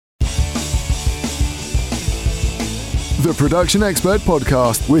The Production Expert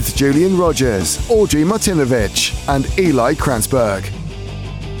Podcast with Julian Rogers, Audrey Martinovich, and Eli Kranzberg.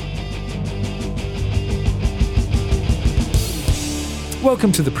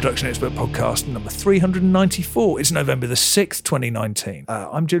 Welcome to the Production Expert Podcast, number 394. It's November the 6th, 2019.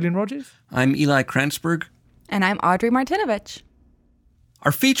 I'm Julian Rogers. I'm Eli Kranzberg. And I'm Audrey Martinovich.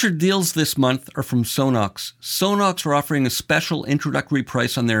 Our featured deals this month are from Sonox. Sonox are offering a special introductory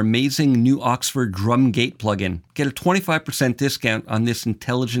price on their amazing new Oxford drum gate plugin. Get a 25% discount on this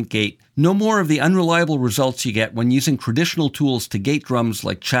intelligent gate. No more of the unreliable results you get when using traditional tools to gate drums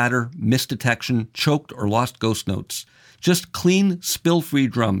like chatter, misdetection, choked, or lost ghost notes. Just clean, spill-free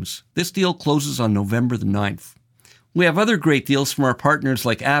drums. This deal closes on November the 9th. We have other great deals from our partners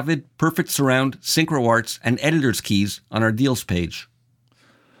like Avid, Perfect Surround, Synchro Arts, and Editor's Keys on our deals page.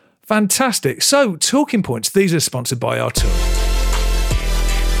 Fantastic. So, Talking Points, these are sponsored by Arturia.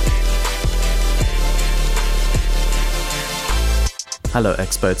 Hello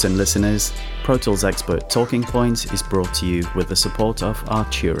experts and listeners. Pro Tools Expert Talking Points is brought to you with the support of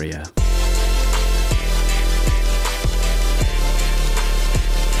Arturia.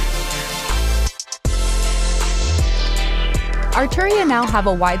 Arturia now have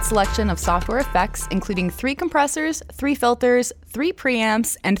a wide selection of software effects, including 3 compressors, 3 filters, 3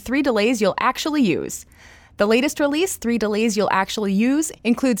 preamps, and 3 delays you'll actually use. The latest release, 3 delays you'll actually use,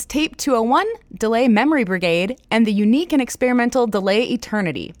 includes Tape 201, Delay Memory Brigade, and the unique and experimental Delay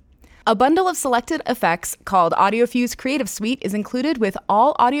Eternity. A bundle of selected effects called AudioFuse Creative Suite is included with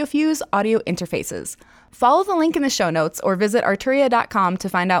all AudioFuse audio interfaces. Follow the link in the show notes or visit arturia.com to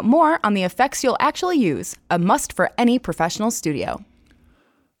find out more on the effects you'll actually use, a must for any professional studio.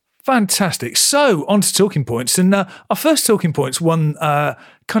 Fantastic. So, on to Talking Points. And our first Talking Points, one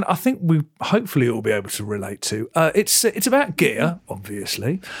I think we hopefully all be able to relate to. It's about gear,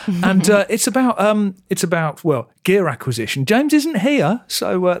 obviously, and it's about gear acquisition. James isn't here,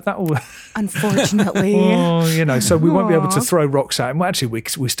 so that will Unfortunately, so we won't be able to throw rocks at him. Well, actually,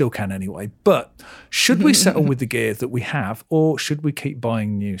 we still can anyway. But should we settle with the gear that we have, or should we keep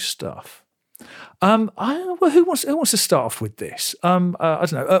buying new stuff? Who wants to start off with this? I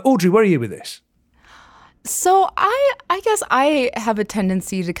don't know. Audrey, where are you with this? So I guess I have a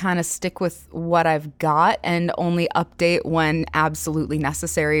tendency to kind of stick with what I've got and only update when absolutely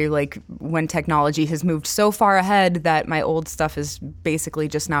necessary, like when technology has moved so far ahead that my old stuff is basically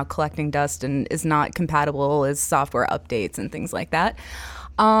just now collecting dust and is not compatible as software updates and things like that.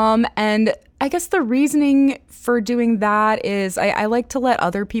 And I guess the reasoning for doing that is I like to let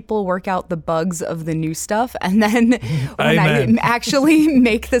other people work out the bugs of the new stuff. And then when I actually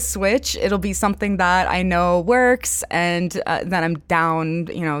make the switch, it'll be something that I know works and that I'm down,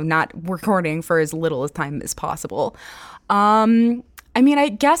 not recording for as little time as possible. I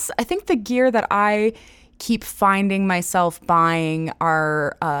think the gear that I keep finding myself buying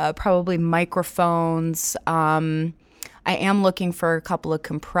are probably microphones. I am looking for a couple of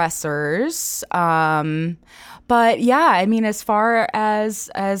compressors. But yeah, as far as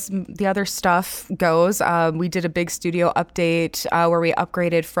the other stuff goes, we did a big studio update where we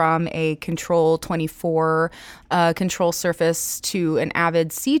upgraded from a Control 24 control surface to an Avid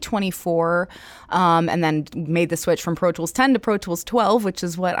C24, and then made the switch from Pro Tools 10 to Pro Tools 12, which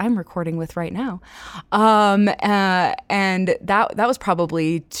is what I'm recording with right now. And that was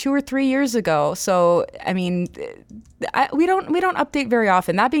probably 2 or 3 years ago. So, we don't update very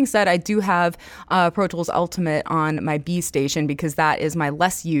often. That being said, I do have Pro Tools Ultimate on my B station because that is my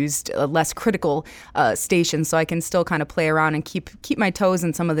less used, less critical station. So I can still kind of play around and keep my toes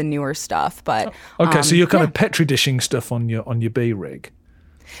in some of the newer stuff. But okay, so you're kind of petri dishing stuff on your B rig.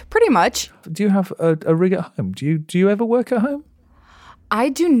 Pretty much. Do you have a rig at home? Do you ever work at home? I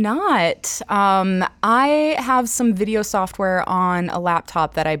do not. I have some video software on a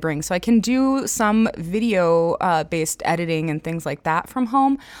laptop that I bring, so I can do some video-based editing and things like that from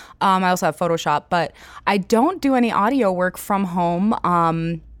home. I also have Photoshop, but I don't do any audio work from home.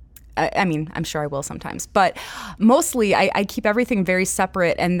 I'm sure I will sometimes, but mostly I keep everything very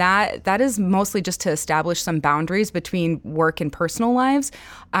separate, and that is mostly just to establish some boundaries between work and personal lives.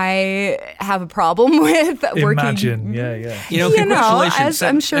 I have a problem with working. Imagine, yeah. Congratulations. As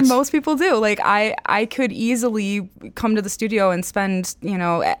I'm sure most people do. Like I could easily come to the studio and spend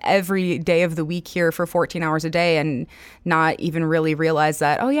every day of the week here for 14 hours a day and not even really realize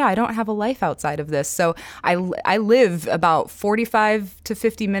that I don't have a life outside of this. So I live about 45 to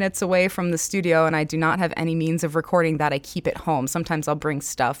 50 minutes away from the studio, and I do not have any means of recording that. I keep it home. Sometimes I'll bring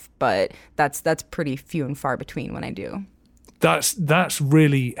stuff, but that's pretty few and far between when I do. That's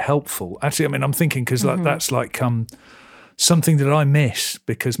really helpful. Actually, I'm thinking because that's like something that I miss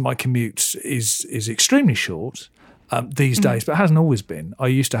because my commute is extremely short. these days, but it hasn't always been. I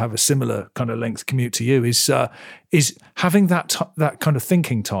used to have a similar kind of length commute to you. Is having that kind of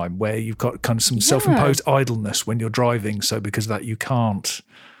thinking time where you've got kind of some self-imposed idleness when you're driving. So because of that, you can't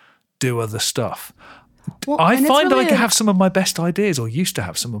do other stuff. Well, I find really I have some of my best ideas, or used to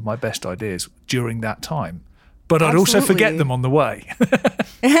have some of my best ideas during that time. But I'd also forget them on the way.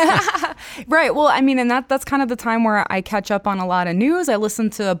 Right. Well, I mean, and that's kind of the time where I catch up on a lot of news. I listen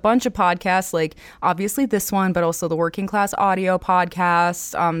to a bunch of podcasts, like obviously this one, but also the Working Class Audio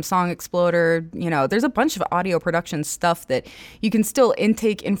podcast, Song Exploder. You know, there's a bunch of audio production stuff that you can still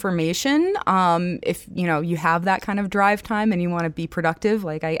intake information if, you know, you have that kind of drive time and you want to be productive.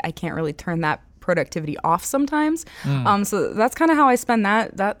 Like I can't really turn that productivity off sometimes. So that's kind of how I spend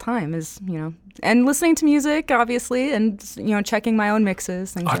that time is, you know, and listening to music, obviously, and, you know, checking my own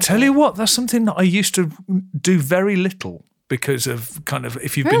mixes. I tell you what, that's something that I used to do very little because of kind of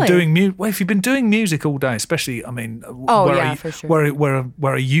if you've been doing music all day, especially, I mean, for sure.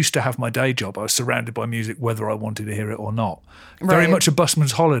 where I used to have my day job, I was surrounded by music whether I wanted to hear it or not. Very much a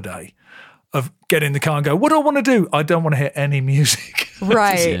busman's holiday of get in the car and go, what do I want to do? I don't want to hear any music.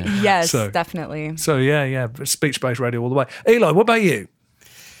 Right. Yes, definitely. So yeah, speech-based radio all the way. Eli, what about you?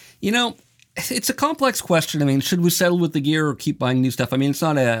 You know, it's a complex question. I mean, should we settle with the gear or keep buying new stuff? I mean, it's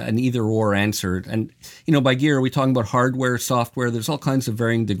not an either-or answer. And, you know, by gear, are we talking about hardware, software? There's all kinds of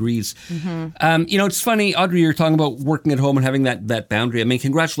varying degrees. Mm-hmm. You know, it's funny, Audrey, you're talking about working at home and having that boundary. I mean,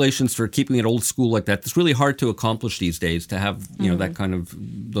 congratulations for keeping it old school like that. It's really hard to accomplish these days to have, you know,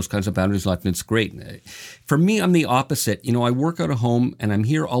 those kinds of boundaries left, and it's great. For me, I'm the opposite. You know, I work out of home and I'm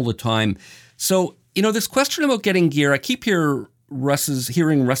here all the time. So, you know, this question about getting gear, I keep hearing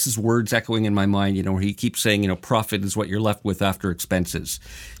Russ's words echoing in my mind, you know, where he keeps saying, you know, profit is what you're left with after expenses,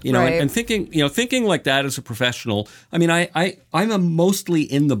 you know, right. and thinking like that as a professional. I mean, I'm a mostly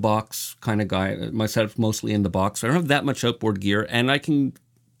in the box kind of guy. My setup's mostly in the box. I don't have that much outboard gear, and I can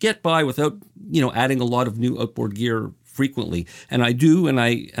get by without, you know, adding a lot of new outboard gear frequently. And I do,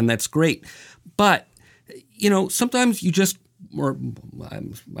 and that's great. But, you know, sometimes you just, or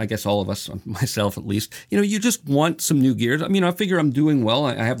I guess all of us, myself at least, you know, you just want some new gear. I mean, I figure I'm doing well.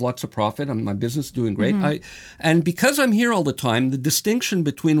 I have lots of profit. My business is doing great. Mm-hmm. And because I'm here all the time, the distinction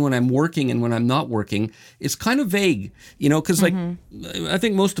between when I'm working and when I'm not working is kind of vague, you know, because like I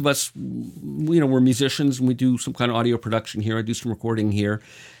think most of us, you know, we're musicians and we do some kind of audio production here. I do some recording here.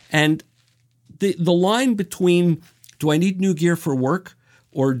 And the line between, do I need new gear for work?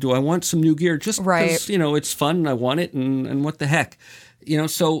 Or do I want some new gear just because, you know, it's fun and I want it and what the heck? You know,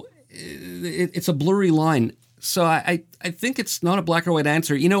 so it's a blurry line. So I think it's not a black or white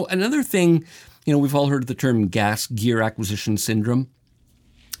answer. You know, another thing, you know, we've all heard of the term gas gear acquisition syndrome.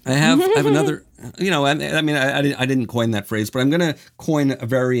 I have another, you know, I mean, I didn't coin that phrase, but I'm going to coin a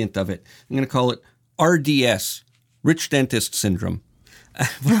variant of it. I'm going to call it RDS, Rich Dentist Syndrome.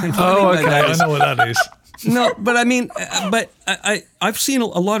 Oh, okay. I know what that is. No, but I mean, I've seen a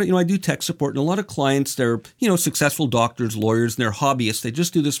lot of, you know, I do tech support, and a lot of clients, they're, you know, successful doctors, lawyers, and they're hobbyists. They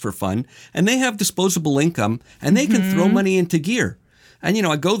just do this for fun, and they have disposable income, and they can throw money into gear. And, you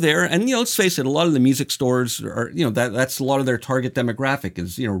know, I go there, and, you know, let's face it, a lot of the music stores are, you know, that's a lot of their target demographic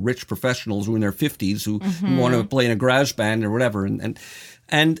is, you know, rich professionals who are in their 50s who want to play in a garage band or whatever.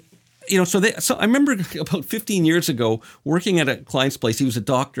 And you know, so I remember about 15 years ago working at a client's place. He was a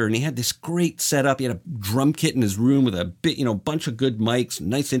doctor, and he had this great setup. He had a drum kit in his room with a bit, you know, bunch of good mics,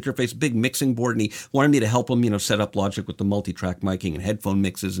 nice interface, big mixing board, and he wanted me to help him, you know, set up Logic with the multi-track miking and headphone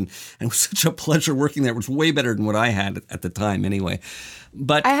mixes, and it was such a pleasure working there. It was way better than what I had at the time, anyway.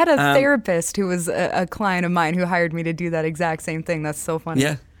 But I had a therapist who was a client of mine who hired me to do that exact same thing. That's so funny.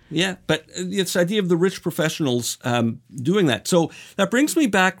 Yeah. Yeah, but it's the idea of the rich professionals doing that. So that brings me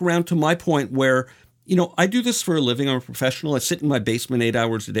back around to my point where, you know, I do this for a living. I'm a professional. I sit in my basement 8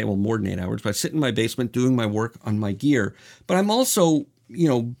 hours a day. Well, more than 8 hours, but I sit in my basement doing my work on my gear. But I'm also, you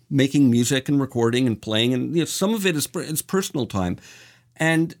know, making music and recording and playing. And, you know, some of it is personal time.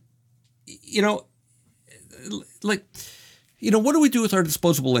 And, you know, like, you know, what do we do with our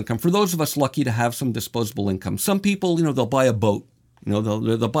disposable income? For those of us lucky to have some disposable income, some people, you know, they'll buy a boat. You know,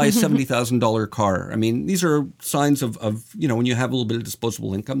 they'll buy a $70,000 car. I mean, these are signs of, you know, when you have a little bit of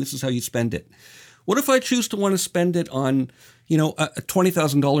disposable income, this is how you spend it. What if I choose to want to spend it on, you know, a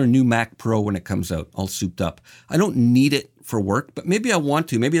 $20,000 new Mac Pro when it comes out, all souped up? I don't need it for work, but maybe I want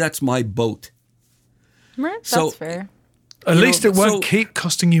to. Maybe that's my boat. Right, that's fair. At least it won't keep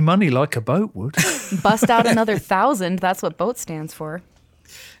costing you money like a boat would. Bust out another 1,000. That's what boat stands for.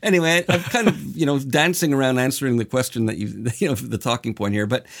 Anyway, I'm kind of, you know, dancing around answering the question that you know, the talking point here.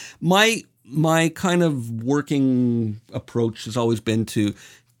 But my kind of working approach has always been to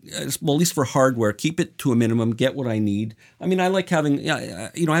well, at least for hardware, keep it to a minimum, get what I need. I mean, I like having,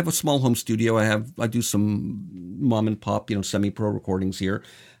 I have a small home studio. I do some mom and pop, semi-pro recordings here.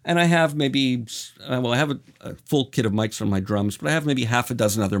 And I have maybe, I have a full kit of mics on my drums, but I have maybe half a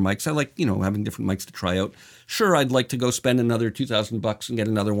dozen other mics. I like, having different mics to try out. Sure, I'd like to go spend another $2,000 and get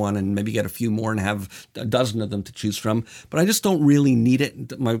another one and maybe get a few more and have a dozen of them to choose from. But I just don't really need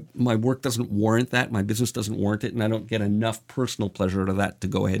it. My work doesn't warrant that. My business doesn't warrant it. And I don't get enough personal pleasure out of that to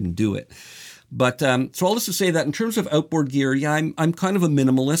go ahead and do it. But so all this to say that in terms of outboard gear, I'm kind of a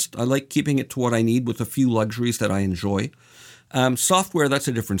minimalist. I like keeping it to what I need with a few luxuries that I enjoy. Software, that's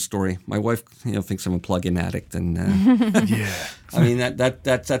a different story. My wife, thinks I'm a plug-in addict, and yeah, I mean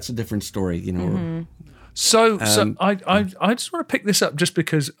that's a different story, Mm-hmm. So I just want to pick this up just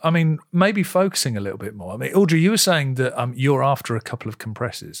because maybe focusing a little bit more. Audrey, you were saying that you're after a couple of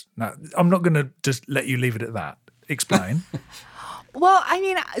compressors. Now, I'm not going to just let you leave it at that. Explain. Well,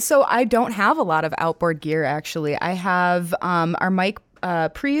 so I don't have a lot of outboard gear actually. I have our mic.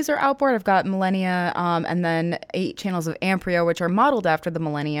 Pre's are outboard. I've got Millennia, and then 8 channels of Amprio, which are modeled after the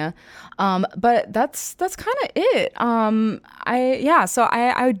Millennia. But that's kind of it.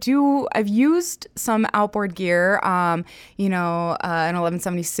 I've used some outboard gear, an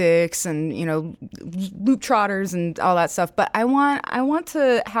 1176 and, loop trotters and all that stuff. But I want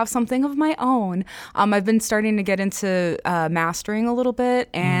to have something of my own. I've been starting to get into mastering a little bit,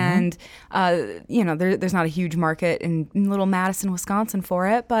 and there's not a huge market in little Madison, Wisconsin for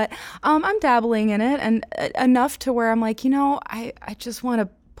it, but I'm dabbling in it, and enough to where I'm like, I just want to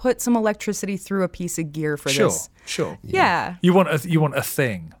put some electricity through a piece of gear for this. Sure. Yeah. You want a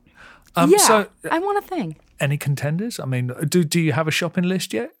thing. So I want a thing. Any contenders? Do you have a shopping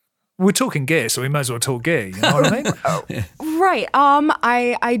list yet? We're talking gear, so we might as well talk gear. You know what I mean? Right.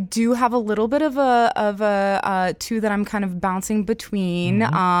 I do have a little bit of a two that I'm kind of bouncing between. The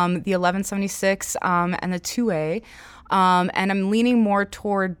 1176 and the 2A. And I'm leaning more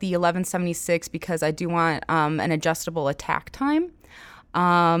toward the 1176 because I do want an adjustable attack time.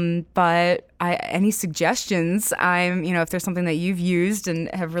 But any suggestions? If there's something that you've used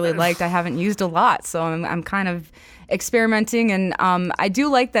and have really liked, I haven't used a lot, so I'm kind of experimenting. And I do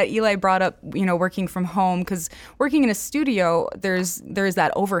like that Eli brought up, working from home, because working in a studio, there's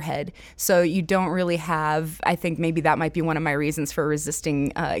that overhead, so you don't really have. I think maybe that might be one of my reasons for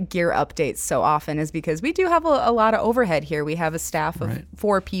resisting gear updates so often, is because we do have a lot of overhead here. We have a staff of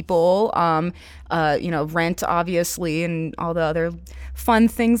 4 people, rent obviously, and all the other fun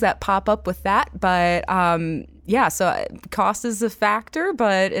things that pop up with that. But so cost is a factor,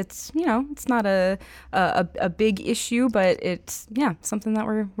 but it's it's not a big issue, but it's something that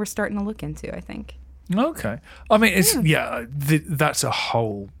we're starting to look into, I think. Okay, it's that's a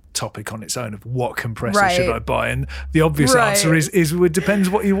whole topic on its own of what compressor should I buy, and the obvious answer is it depends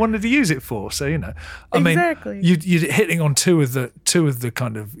what you wanted to use it for. So exactly. You're hitting on two of the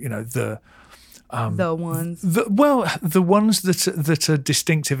kind of the ones. The ones that are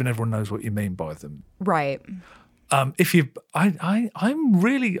distinctive and everyone knows what you mean by them. Right. I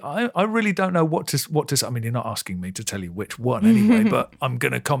really don't know what to. You're not asking me to tell you which one anyway, but I'm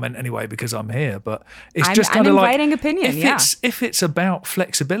going to comment anyway because I'm here. But it's just kind of like inviting opinion. If it's about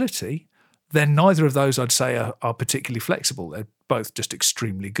flexibility, then neither of those I'd say are particularly flexible. They're both just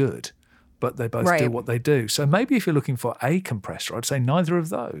extremely good, but they both do what they do. So maybe if you're looking for a compressor, I'd say neither of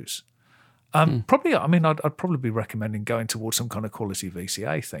those. Probably, I'd probably be recommending going towards some kind of quality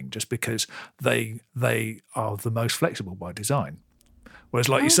VCA thing, just because they are the most flexible by design. Whereas,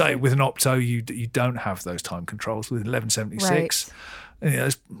 like you say, with an Opto, you don't have those time controls. With 1176,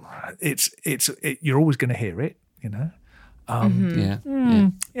 you're always going to hear it.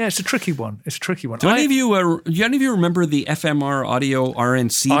 It's a tricky one. Do any of you remember the FMR Audio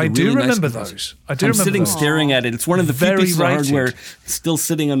RNC? I do remember those. I'm sitting staring at it. It's one of the few pieces of hardware still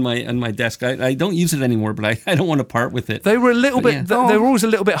sitting on my desk. I don't use it anymore, but I don't want to part with it. They were a little bit. They were always a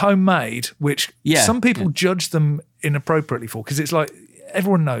little bit homemade, which some people judge them inappropriately for, because it's like,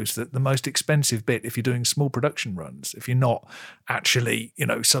 everyone knows that the most expensive bit, if you're doing small production runs, if you're not actually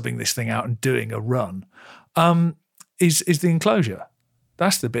subbing this thing out and doing a run, is the enclosure.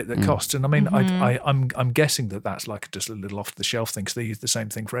 That's the bit that costs. And I'm guessing that's like just a little off the shelf thing, because they use the same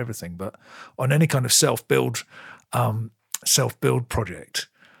thing for everything. But on any kind of self-build project,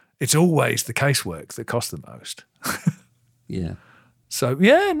 it's always the casework that costs the most. Yeah. So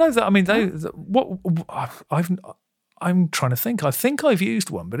I'm trying to think. I think I've used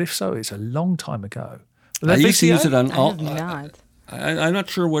one, but if so, it's a long time ago. I used to use it on all. I have not. I'm not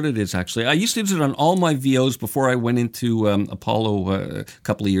sure what it is, actually. I used to use it on all my VOs before I went into Apollo a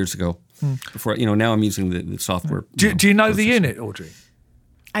couple of years ago. Before now I'm using the software. Do you know the unit, Audrey?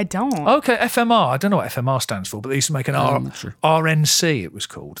 I don't. Okay, FMR. I don't know what FMR stands for, but they used to make an sure. RNC, it was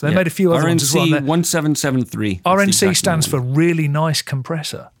called. They made a few other ones as well. RNC 1773. RNC stands for really nice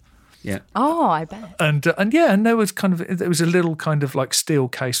compressor. Yeah. Oh, I bet. And there was it was a little kind of like steel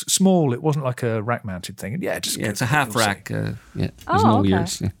case, small. It wasn't like a rack mounted thing. And it's a half rack. There's Oh, no okay.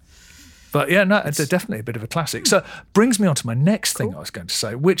 ears. Yeah. But it's definitely a bit of a classic. So brings me on to my next thing I was going to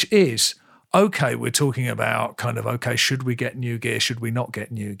say, which is, okay, we're talking about kind of, okay, should we get new gear? Should we not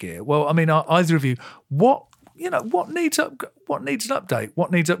get new gear? Well, I mean, either of you, what needs an update?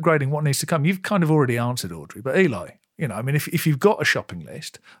 What needs upgrading? What needs to come? You've kind of already answered, Audrey, but Eli, I mean, if you've got a shopping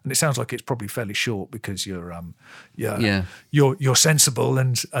list, and it sounds like it's probably fairly short because you're sensible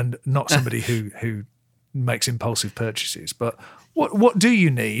and not somebody who makes impulsive purchases, but what do you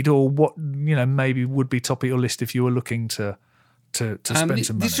need, or what maybe would be top of your list if you were looking to spend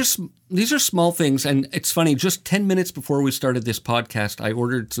some money? These are small things, and it's funny. Just 10 minutes before we started this podcast, I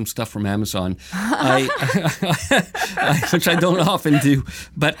ordered some stuff from Amazon, which I don't often do.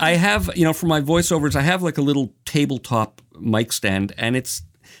 But I have, for my voiceovers, I have like a little tabletop mic stand, and it's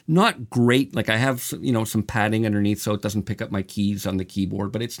not great. Like I have, some padding underneath so it doesn't pick up my keys on the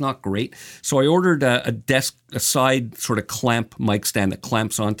keyboard, but it's not great. So I ordered a side sort of clamp mic stand that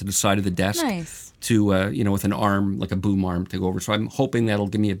clamps onto the side of the desk. Nice. To, with an arm, like a boom arm to go over. So I'm hoping that'll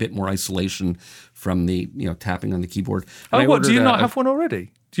give me a bit more isolation from the, tapping on the keyboard. And do you not have one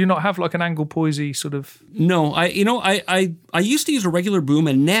already? Do you not have like an angle poisey sort of? No, I used to use a regular boom,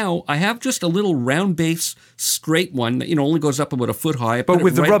 and now I have just a little round base straight one that only goes up about a foot high. But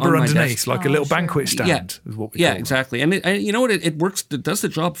with the rubber underneath, like a little banquet stand, is what we call exactly. And you know what? It works. It does the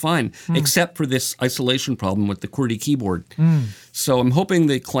job fine, except for this isolation problem with the QWERTY keyboard. So I'm hoping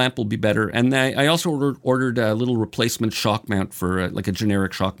the clamp will be better. And I also ordered a little replacement shock mount for like a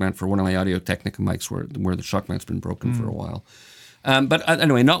generic shock mount for one of my Audio-Technica mics where the shock mount's been broken for a while. But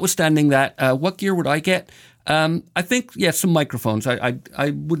anyway, notwithstanding that, what gear would I get? I think, some microphones. I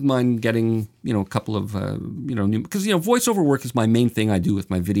wouldn't mind getting, a couple of, new, because, voiceover work is my main thing I do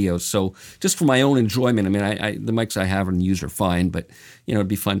with my videos. So just for my own enjoyment, I mean, the mics I have and use are fine, but, it'd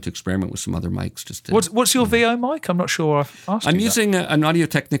be fun to experiment with some other mics. Just to, What's your VO mic? I'm not sure I've asked you. I'm using an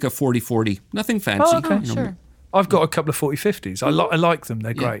Audio-Technica 4040. Nothing fancy. Oh, okay. Sure. I've got a couple of 4050s. I like them.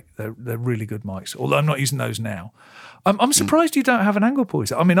 They're great. They're really good mics, although I'm not using those now. I'm surprised you don't have an angle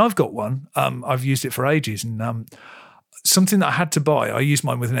poiser. I mean, I've got one. I've used it for ages, and something that I had to buy. I used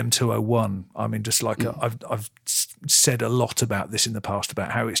mine with an M201. I mean, just like I've said a lot about this in the past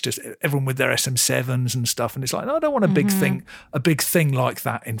about how it's just everyone with their SM7s and stuff, and it's like, no, I don't want a big thing like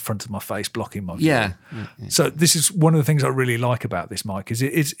that in front of my face blocking my view. Yeah. So this is one of the things I really like about this mic is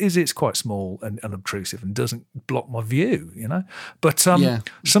it's quite small and unobtrusive and doesn't block my view, But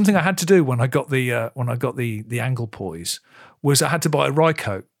something I had to do when I got the angle poise was I had to buy a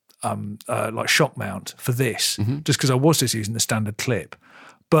Rycote like shock mount for this, just because I was just using the standard clip.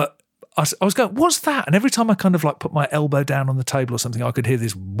 But I was going, what's that? And every time I kind of like put my elbow down on the table or something, I could hear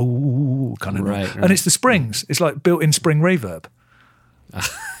this boo kind of noise. And it's the springs. It's like built-in spring reverb.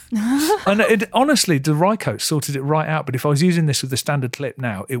 And honestly, the Rycote sorted it right out. But if I was using this with the standard clip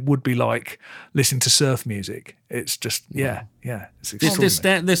now, it would be like listening to surf music. It's just, it's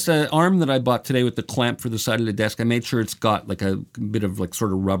extraordinary. This arm that I bought today with the clamp for the side of the desk, I made sure it's got like a bit of like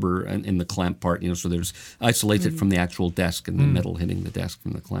sort of rubber in the clamp part, so there's isolated from the actual desk and the metal hitting the desk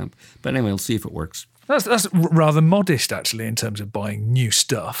from the clamp. But anyway, we'll see if it works. That's rather modest, actually, in terms of buying new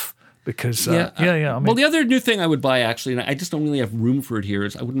stuff. Because, I mean, well, the other new thing I would buy, actually, and I just don't really have room for it here,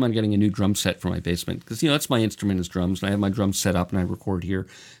 is I wouldn't mind getting a new drum set for my basement. Because, that's my instrument is drums, and I have my drums set up, and I record here.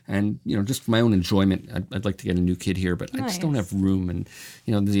 And, just for my own enjoyment, I'd like to get a new kit here, but I just don't have room. And,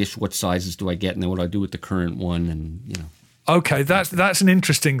 the issue, what sizes do I get, and then what do I do with the current one, and, Okay, that's an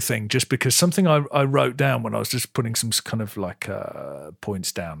interesting thing, just because something I wrote down when I was just putting some kind of like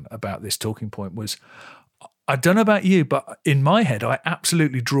points down about this talking point was, I don't know about you, but in my head, I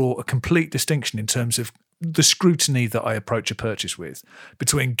absolutely draw a complete distinction in terms of the scrutiny that I approach a purchase with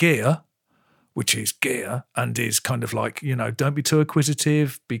between gear, which is gear and is kind of like, don't be too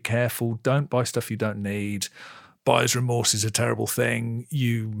acquisitive, be careful, don't buy stuff you don't need, buyer's remorse is a terrible thing,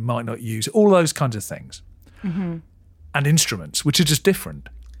 you might not use, all those kinds of things. And instruments, which are just different.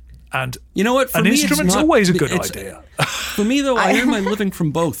 And you know what? For an me, instrument's always a good idea. For me, though, I earn my living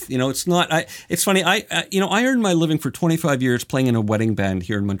from both. It's not. It's funny. I earned my living for 25 years playing in a wedding band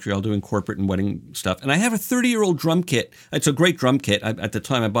here in Montreal, doing corporate and wedding stuff. And I have a 30-year-old drum kit. It's a great drum kit. At the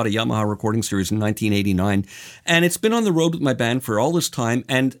time, I bought a Yamaha recording series in 1989, and it's been on the road with my band for all this time.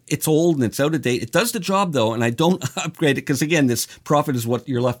 And it's old and it's out of date. It does the job though, and I don't upgrade it because again, this profit is what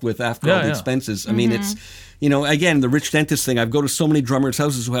you're left with after all the expenses. I mean, it's. You know, again, the Rich Dentist thing, I go to so many drummers'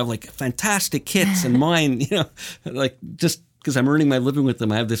 houses who have like fantastic kits, and mine, you know, like just because I'm earning my living with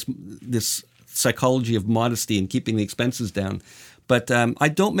them, I have this psychology of modesty and keeping the expenses down. But I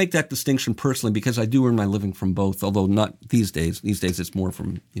don't make that distinction personally because I do earn my living from both, although not these days. These days it's more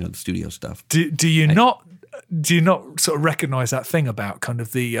from, you know, the studio stuff. Do you not sort of recognize that thing about kind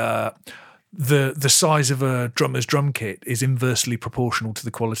of the size of a drummer's drum kit is inversely proportional to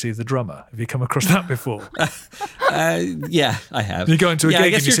the quality of the drummer? Have you come across that before? Yeah, I have. You go into a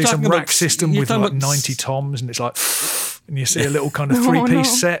gig and you see some rack system with like 90 90 toms, and it's like, and you see a little kind of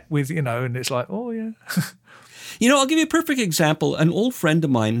three-piece set with, you know, and it's like, oh yeah. You know, I'll give you a perfect example. An old friend of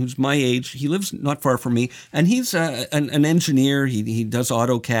mine who's my age, he lives not far from me, and he's an engineer. He does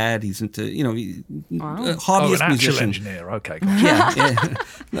AutoCAD. He's into, you know, a hobbyist an musician. actual engineer. Okay. Yeah.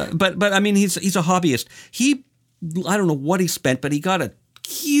 But I mean, he's a hobbyist. I don't know what he spent, but he got a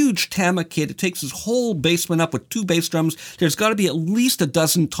huge Tama kit. It takes his whole basement up with 2 bass drums. There's got to be at least a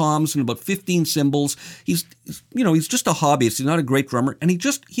dozen toms and about 15 cymbals. He's just a hobbyist. He's not a great drummer, and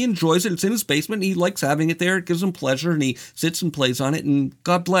he enjoys it. It's in his basement. He likes having it there. It gives him pleasure, and he sits and plays on it, and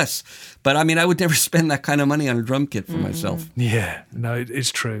God bless. But I mean, I would never spend that kind of money on a drum kit for myself. Yeah, no,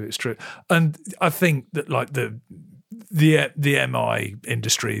 it's true. It's true. And I think that like the MI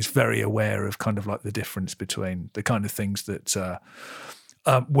industry is very aware of kind of like the difference between the kind of things that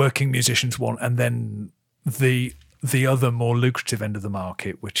working musicians want, and then the other more lucrative end of the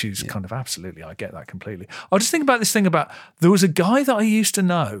market, which is kind of absolutely, I get that completely. I just think about this thing about, there was a guy that I used to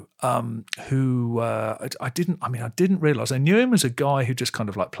know who I didn't realise. I knew him as a guy who just kind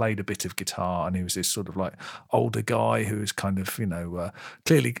of like played a bit of guitar, and he was this sort of like older guy who was kind of, you know,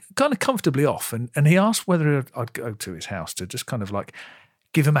 clearly kind of comfortably off. And he asked whether I'd go to his house to just kind of like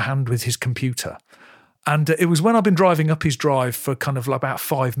give him a hand with his computer. And it was when I'd been driving up his drive for kind of like about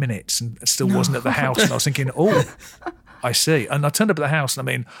 5 minutes and still wasn't at the house. And I was thinking, oh, I see. And I turned up at the house, and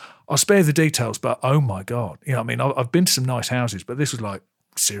I mean, I'll spare the details, but oh my God. You know, I mean, I've been to some nice houses, but this was like,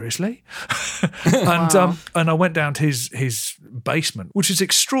 seriously? And I went down to his basement, which is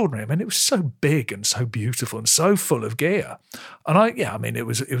extraordinary. I mean, it was so big and so beautiful and so full of gear. And it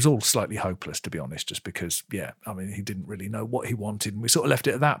was all slightly hopeless, to be honest, just because, he didn't really know what he wanted, and we sort of left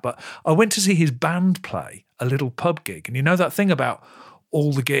it at that. But I went to see his band play a little pub gig, and you know that thing about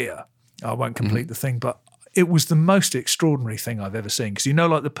all the gear? I won't complete the thing, but it was the most extraordinary thing I've ever seen, because you know,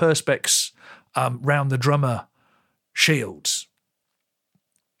 like the Perspex round the drummer shields,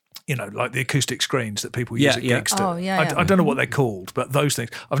 you know, like the acoustic screens that people use at gigs. I don't know what they're called, but those things.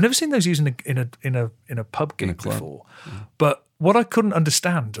 I've never seen those used in a pub gig before. But what I couldn't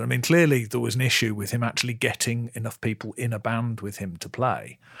understand, I mean, clearly there was an issue with him actually getting enough people in a band with him to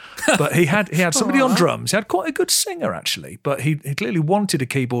play. But he had somebody on drums. He had quite a good singer, actually, but he clearly wanted a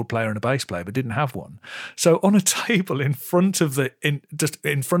keyboard player and a bass player, but didn't have one. So on a table in front of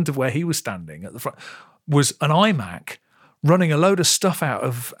where he was standing at the front was an iMac running a load of stuff out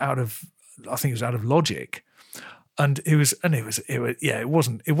of I think it was out of Logic, and it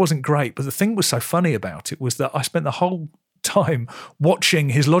wasn't great. But the thing was so funny about it was that I spent the whole time watching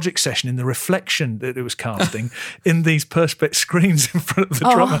his Logic session in the reflection that it was casting in these Perspex screens in front of the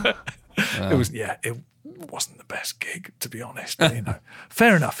drummer. It wasn't the best gig, to be honest. But, you know,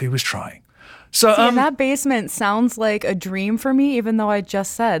 fair enough, he was trying. So and that basement sounds like a dream for me, even though I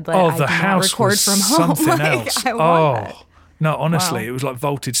just said I the house record was from home. Something else. I want that. No, honestly, It was like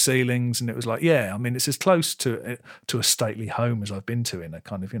vaulted ceilings, and it was like, it's as close to a stately home as I've been to in a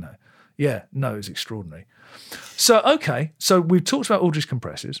kind of, it was extraordinary. So, okay, so we've talked about Aldridge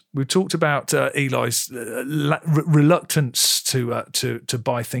compressors. We've talked about Eli's reluctance to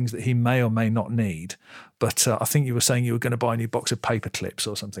buy things that he may or may not need. But I think you were saying you were going to buy a new box of paper clips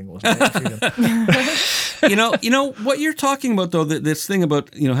or something, wasn't it? You know what you're talking about, though, this thing about,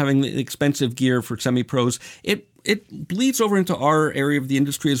 having the expensive gear for semi-pros, it bleeds over into our area of the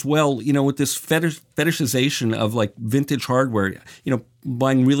industry as well, with this fetishization of like vintage hardware,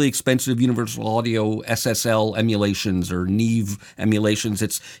 buying really expensive Universal Audio SSL emulations or Neve emulations.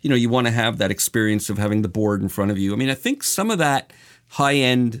 It's, you want to have that experience of having the board in front of you. I mean, I think some of that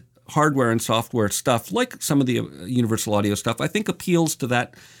high-end hardware and software stuff, like some of the Universal Audio stuff, I think appeals to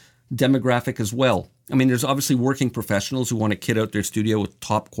that demographic as well. I mean, there's obviously working professionals who want to kit out their studio with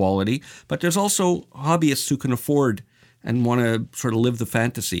top quality, but there's also hobbyists who can afford and want to sort of live the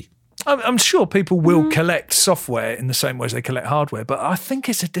fantasy. I'm sure people will collect software in the same way as they collect hardware, but I think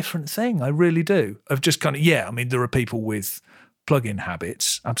it's a different thing. I really do. Of just kind of, there are people with plug-in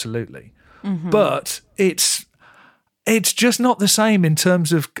habits, absolutely. Mm-hmm. But it's just not the same in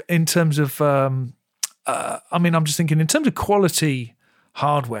terms of I'm just thinking in terms of quality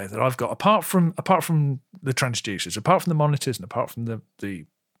hardware that I've got, apart from the transducers, apart from the monitors, and apart from the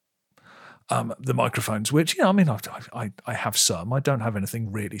microphones, which, you know, I mean, I have some. I don't have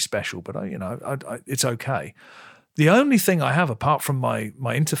anything really special, but it's okay. The only thing I have apart from my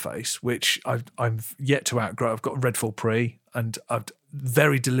interface, which I've yet to outgrow, I've got Red 4 Pre, and I've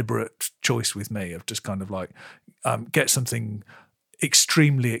very deliberate choice with me of just kind of like get something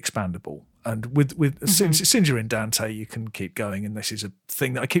extremely expandable. And since you're in Dante, you can keep going. And this is a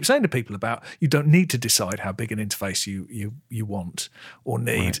thing that I keep saying to people about. You don't need to decide how big an interface you want or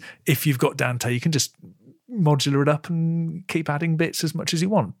need. Right. If you've got Dante, you can just modular it up and keep adding bits as much as you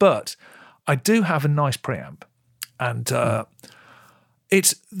want. But I do have a nice preamp. And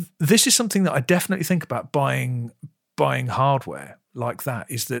this is something that I definitely think about buying hardware like that,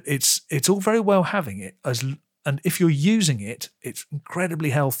 is that it's all very well having it and if you're using it, it's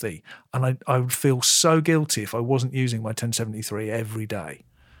incredibly healthy. And I would feel so guilty if I wasn't using my 1073 every day.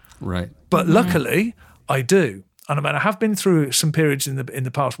 Right. But luckily, I do. And I mean, I have been through some periods in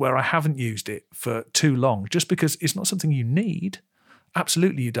the past where I haven't used it for too long, just because it's not something you need.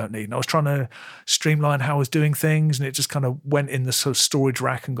 Absolutely you don't need. And I was trying to streamline how I was doing things, and it just kind of went in the sort of storage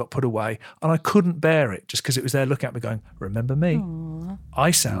rack and got put away. And I couldn't bear it just because it was there looking at me going, remember me? Aww.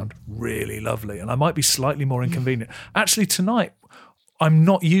 I sound really lovely, and I might be slightly more inconvenient. Actually, tonight, I'm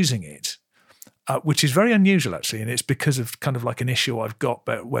not using it, which is very unusual, actually. And it's because of kind of like an issue I've got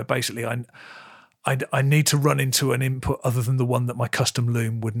where basically I need to run into an input other than the one that my custom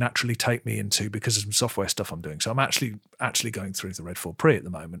loom would naturally take me into because of some software stuff I'm doing. So I'm actually going through the Red 4 Pre at the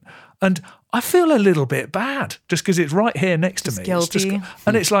moment. And I feel a little bit bad just because it's right here next to me. Guilty.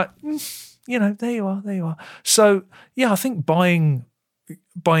 And it's like, there you are. So, yeah, I think buying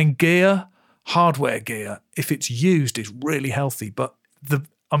gear, hardware gear, if it's used, is really healthy. But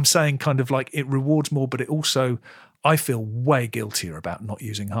I'm saying kind of like it rewards more, but it also... I feel way guiltier about not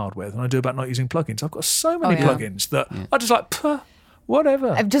using hardware than I do about not using plugins. I've got so many plugins that I just like, whatever.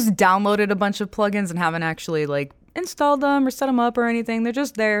 I've just downloaded a bunch of plugins and haven't actually like installed them or set them up or anything. They're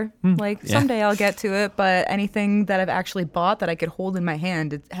just there. Someday I'll get to it, but anything that I've actually bought that I could hold in my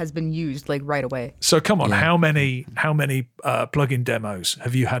hand, it has been used like right away. So come on, how many plugin demos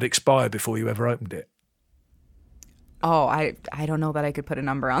have you had expire before you ever opened it? Oh, I don't know that I could put a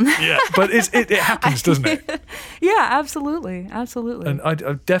number on that. Yeah, but it happens, doesn't it? Yeah, absolutely. And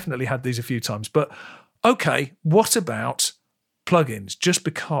I've definitely had these a few times. But okay, what about plugins? Just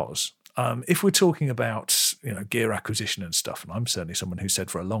because if we're talking about gear acquisition and stuff, and I'm certainly someone who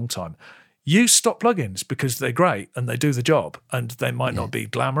said for a long time, use stock plugins because they're great and they do the job, and they might not be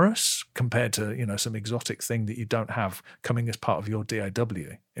glamorous compared to some exotic thing that you don't have coming as part of your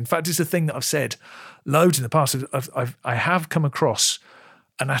DAW. In fact, it's a thing that I've said loads in the past. I have come across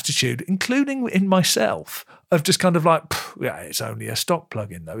an attitude, including in myself, of just kind of like, it's only a stock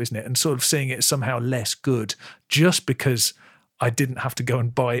plugin though, isn't it? And sort of seeing it somehow less good just because I didn't have to go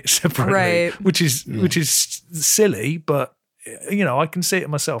and buy it separately, right. which is silly, but I can see it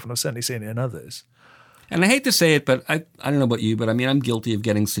myself, and I've certainly seen it in others. And I hate to say it, but I don't know about you, but I mean, I'm guilty of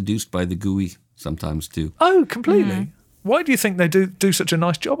getting seduced by the GUI sometimes too. Oh, completely. Mm-hmm. Why do you think they do such a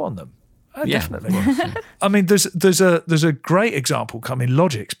nice job on them? Definitely. I mean, there's a great example. I mean,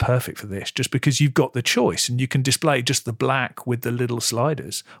 Logic's perfect for this, just because you've got the choice and you can display just the black with the little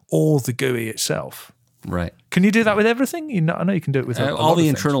sliders or the GUI itself. Right. Can you do that with everything? I know you can do it with all the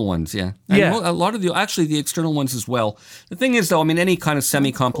internal ones, yeah. Yeah. And a lot of the external ones as well. The thing is, though, I mean, any kind of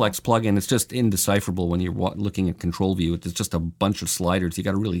semi-complex plugin, it's just indecipherable when you're looking at control view. It's just a bunch of sliders. You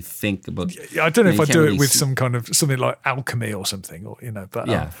got to really think about. Yeah, I don't know if I do it with something like Alchemy or something, or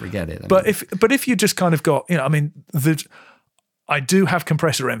but forget it. If you just kind of got, I do have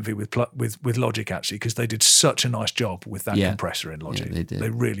compressor envy with Logic, actually, because they did such a nice job with that compressor in Logic. Yeah, they did. They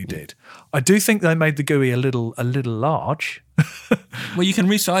really did. I do think they made the GUI a little large. Well, you can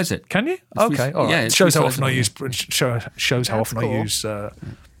resize it. Can you? Okay, all right. Yeah, it shows how often I use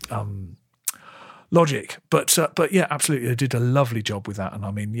Logic, but yeah, absolutely, they did a lovely job with that. And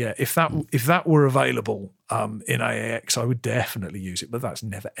I mean, yeah, if that were available in AAX, I would definitely use it. But that's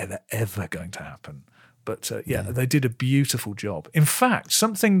never ever going to happen. But they did a beautiful job. In fact,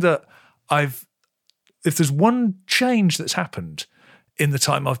 something that if there's one change that's happened in the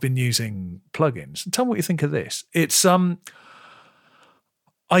time I've been using plugins, and tell me what you think of this. It's I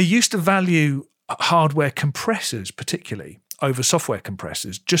used to value hardware compressors particularly over software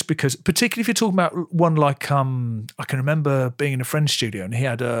compressors, just because, particularly if you're talking about one like I can remember being in a friend's studio and he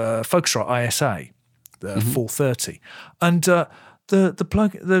had a Focusrite ISA, the 430, and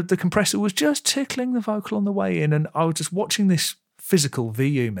the compressor was just tickling the vocal on the way in, and I was just watching this physical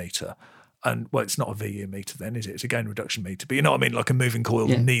VU meter, And well, it's not a VU meter then, is it? It's a gain reduction meter, but you know what I mean, like a moving coil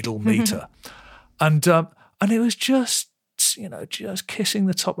needle meter. And it was just, just kissing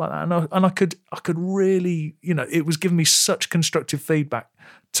the top like that. And I could really, it was giving me such constructive feedback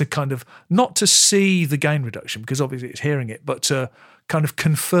to kind of, not to see the gain reduction, because obviously it's hearing it, but to kind of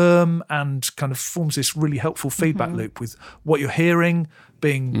confirm and kind of forms this really helpful feedback loop with what you're hearing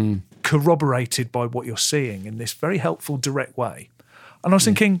being corroborated by what you're seeing in this very helpful, direct way. And I was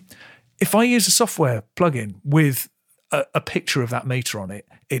thinking, if I use a software plugin with a picture of that meter on it,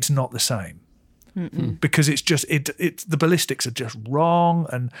 it's not the same. Because it's just the ballistics are just wrong,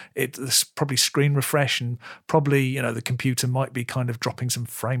 and it's probably screen refresh, and probably the computer might be kind of dropping some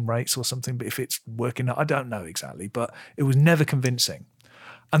frame rates or something. But if it's working, I don't know exactly. But it was never convincing.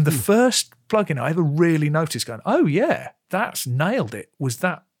 And the first plugin I ever really noticed going, oh yeah, that's nailed it, was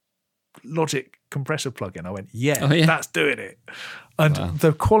that Logic compressor plugin. I went, that's doing it. And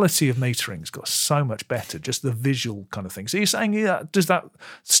the quality of metering's got so much better, just the visual kind of thing. So you're saying, does that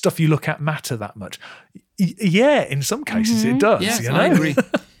stuff you look at matter that much? Yeah, in some cases it does. Yes, I agree.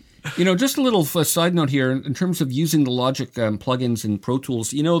 Just a little side note here, in terms of using the Logic plugins in Pro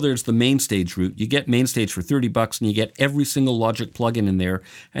Tools, there's the MainStage route. You get MainStage for $30 and you get every single Logic plugin in there.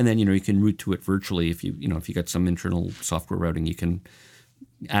 And then, you can route to it virtually. If you got some internal software routing, you can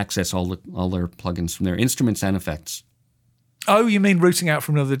access all their plugins from their instruments and effects. Oh, you mean routing out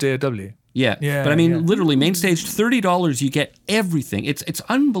from another DAW? Yeah. But I mean, literally, MainStage, $30, you get everything. It's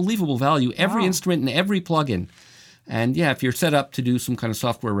unbelievable value, every instrument and every plugin. And if you're set up to do some kind of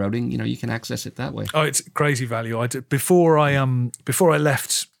software routing, you can access it that way. Oh, it's crazy value. Before I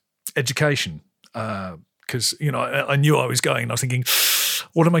left education, because I knew I was going, and I was thinking,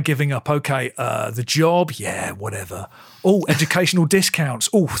 what am I giving up? Okay, the job, whatever. Oh, educational discounts.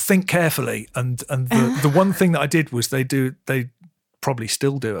 Oh, think carefully. And the one thing that I did was they probably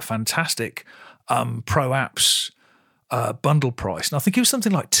still do a fantastic Pro Apps bundle price, and I think it was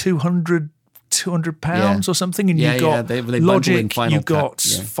something like £200 or something, and you got they Logic, you got Cut,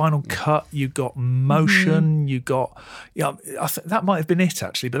 Final Cut, you got Motion, you got I think that might have been it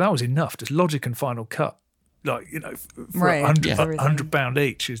actually, but that was enough. Just Logic and Final Cut, for £100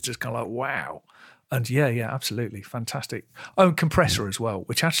 each is just kind of like wow. And absolutely fantastic. Oh, and compressor as well,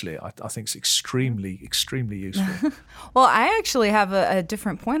 which actually I think is extremely useful. Well, I actually have a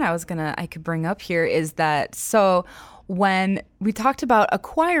different point I could bring up here, is that so when we talked about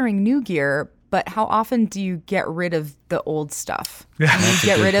acquiring new gear, but how often do you get rid of the old stuff? You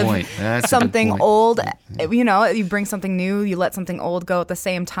get rid of something old, you bring something new, you let something old go at the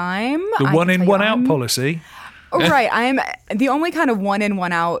same time. The one in, one out policy. Right. I'm the only kind of one in,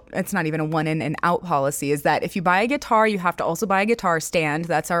 one out. It's not even a one in and out policy, is that if you buy a guitar, you have to also buy a guitar stand.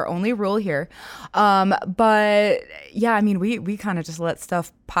 That's our only rule here. But yeah, I mean, we kind of just let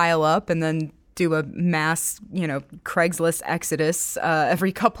stuff pile up and then do a mass, Craigslist exodus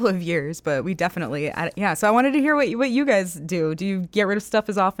every couple of years. But we definitely, So I wanted to hear what you guys do. Do you get rid of stuff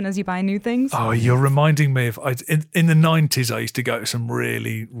as often as you buy new things? Oh, you're reminding me of in the 90s. I used to go to some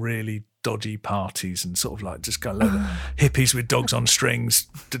really, really dodgy parties and sort of like just kind of hippies with dogs on strings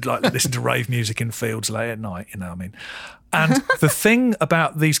to like listen to rave music in fields late at night. You know what I mean? And the thing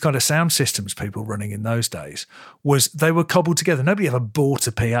about these kind of sound systems people running in those days was they were cobbled together. Nobody ever bought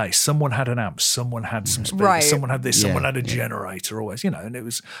a PA. Someone had an amp, someone had some speakers, someone had this, someone had a generator always, and it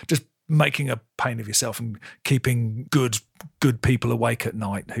was just making a pain of yourself and keeping good people awake at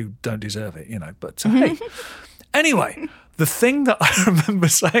night who don't deserve it, But hey, anyway, the thing that I remember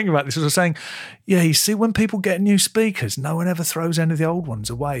saying about this was I was saying, you see, when people get new speakers, no one ever throws any of the old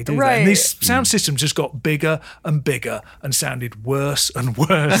ones away, do they? And these sound systems just got bigger and bigger and sounded worse and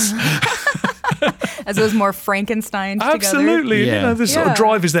worse. As it was more Frankenstein together. Absolutely. There's sort of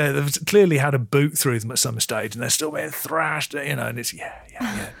drivers there that have clearly had a boot through them at some stage and they're still being thrashed, and it's,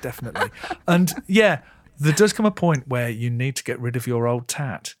 definitely. And there does come a point where you need to get rid of your old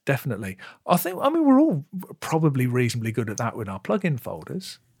tat, definitely. We're all probably reasonably good at that with our plug-in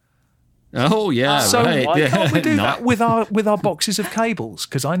folders. Oh, yeah, so right. why can't we do that with our boxes of cables?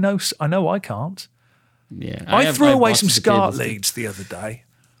 Because I know I can't. Yeah, I threw away some SCART leads the other day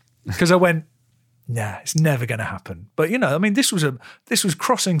because I went, nah, it's never going to happen. But this was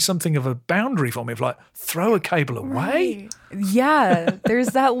crossing something of a boundary for me of like, throw a cable away. Yeah, there's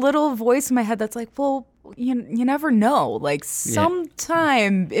that little voice in my head that's like, well, you never know. Like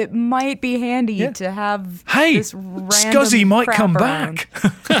sometime it might be handy to have this random SCSI might come around. back.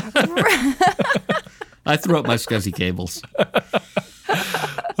 I threw up my SCSI cables.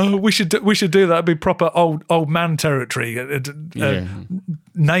 Oh, we should do that. It'd be proper old man territory.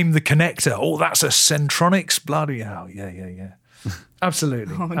 Name the connector. Oh, that's a Centronics. Bloody hell. Yeah.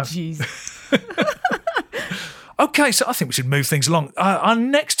 Absolutely. Oh, jeez. Okay, so I think we should move things along. Our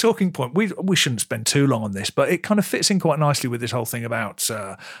next talking point, we shouldn't spend too long on this, but it kind of fits in quite nicely with this whole thing about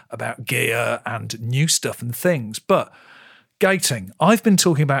gear and new stuff and things. But gating, I've been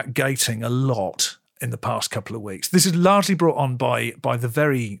talking about gating a lot in the past couple of weeks. This is largely brought on by the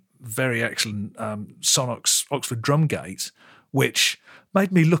very, very excellent Sonox Oxford drum gate, which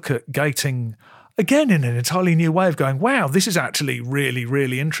made me look at gating again in an entirely new way of going, wow, this is actually really,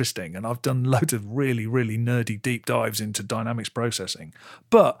 really interesting. And I've done loads of really, really nerdy deep dives into dynamics processing.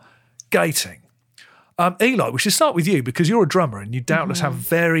 But gating. Eli, we should start with you because you're a drummer and you doubtless have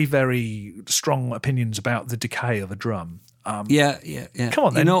very, very strong opinions about the decay of a drum. Yeah. Come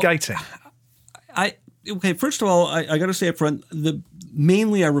on then, gating. Okay, first of all, I got to say up front,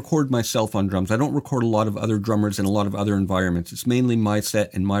 mainly I record myself on drums. I don't record a lot of other drummers in a lot of other environments. It's mainly my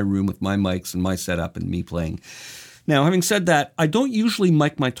set in my room with my mics and my setup and me playing. Now, having said that, I don't usually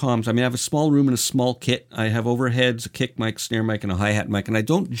mic my toms. I mean, I have a small room and a small kit. I have overheads, a kick mic, snare mic, and a hi-hat mic, and I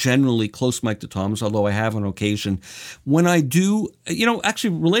don't generally close mic the toms, although I have on occasion. When I do, actually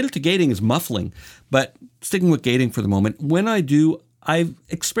related to gating is muffling, but sticking with gating for the moment, when I do, I've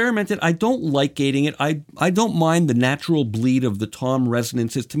experimented. I don't like gating it. I don't mind the natural bleed of the tom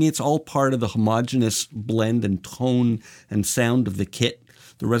resonances. To me, it's all part of the homogeneous blend and tone and sound of the kit,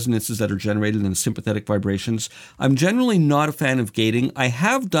 the resonances that are generated and the sympathetic vibrations. I'm generally not a fan of gating. I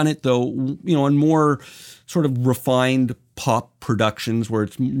have done it, though, on more sort of refined pop productions where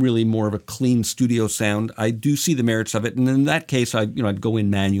it's really more of a clean studio sound. I do see the merits of it. And in that case, I'd go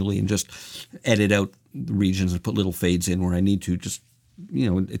in manually and just edit out the regions and put little fades in where I need to. Just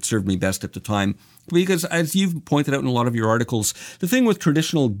it served me best at the time. Because as you've pointed out in a lot of your articles, the thing with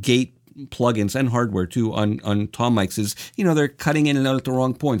traditional gate plugins and hardware too on tom mics is, they're cutting in and out at the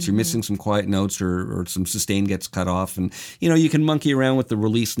wrong points. You're missing some quiet notes or some sustain gets cut off. And, you can monkey around with the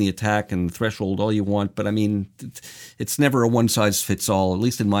release and the attack and the threshold all you want. But I mean, it's never a one size fits all. At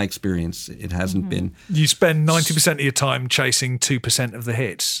least in my experience, it hasn't been. You spend 90% of your time chasing 2% of the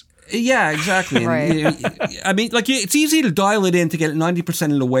hits. Yeah, exactly. Right. I mean, it's easy to dial it in to get it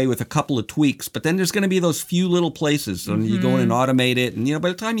 90% of the way with a couple of tweaks, but then there's going to be those few little places, and you go in and automate it, and by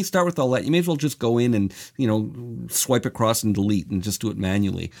the time you start with all that, you may as well just go in and swipe across and delete and just do it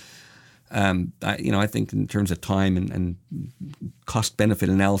manually. I think in terms of time and cost-benefit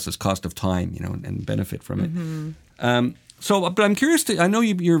analysis, cost of time, and benefit from it. But I'm curious I know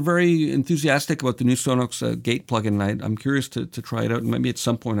you're very enthusiastic about the new Sonox gate plugin. I'm curious to try it out, and maybe at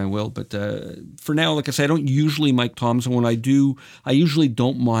some point I will. But for now, like I say, I don't usually mic toms, and when I do, I usually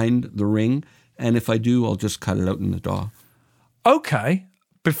don't mind the ring. And if I do, I'll just cut it out in the DAW. Okay.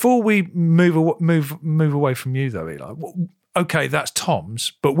 Before we move away from you, though, Eli. Okay, that's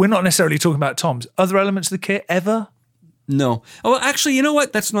toms, but we're not necessarily talking about toms. Other elements of the kit ever? No. Oh, actually, you know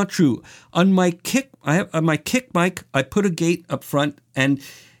what? That's not true. On my kick mic, I put a gate up front, and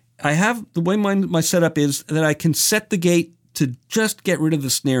I have the way my setup is that I can set the gate to just get rid of the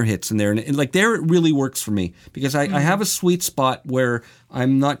snare hits in there, and there it really works for me because I have a sweet spot where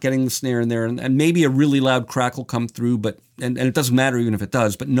I'm not getting the snare in there, and maybe a really loud crack will come through, but and it doesn't matter even if it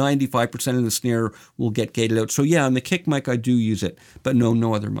does. But 95% of the snare will get gated out. So yeah, on the kick mic I do use it, but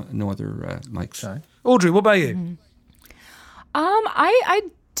no other mics. Okay. Audrey, what about you? I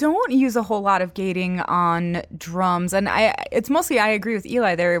don't use a whole lot of gating on drums, and it's mostly I agree with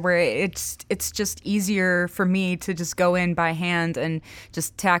Eli there, where it's just easier for me to just go in by hand and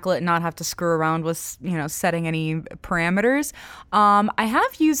just tackle it and not have to screw around with setting any parameters. I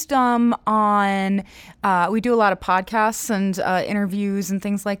have used them on we do a lot of podcasts and interviews and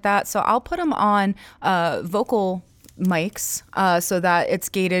things like that, so I'll put them on vocal mics so that it's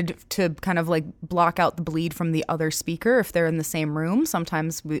gated to kind of block out the bleed from the other speaker if they're in the same room.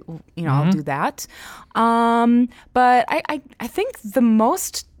 Sometimes I'll do that. But I think the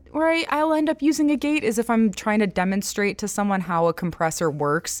most where I'll end up using a gate is if I'm trying to demonstrate to someone how a compressor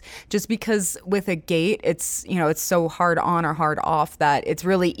works, just because with a gate, it's so hard on or hard off that it's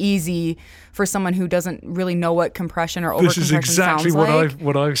really easy for someone who doesn't really know what compression or overcompression sounds like. This is exactly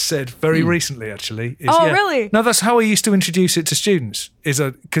what I've said very recently, actually. Really? No, that's how I used to introduce it to students.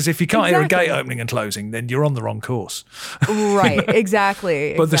 Because if you can't hear a gate opening and closing, then you're on the wrong course. Right,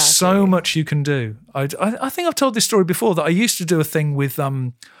 exactly. But there's so much you can do. I think I've told this story before that I used to do a thing with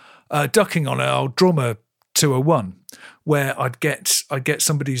ducking on our Drummer 201, where I'd get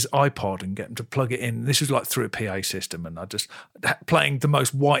somebody's iPod and get them to plug it in. This was through a PA system, and I just playing the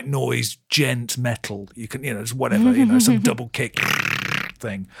most white noise gent metal you can, just whatever, some double kick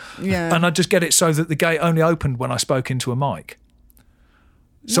thing. Yeah. And I'd just get it so that the gate only opened when I spoke into a mic.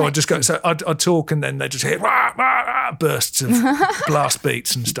 So I'd just go, so I'd talk and then they'd just hear rah, rah, rah, bursts of blast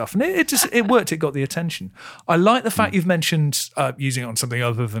beats and stuff. And it worked, it got the attention. I like the fact you've mentioned using it on something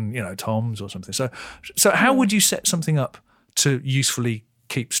other than, Toms or something. So how would you set something up to usefully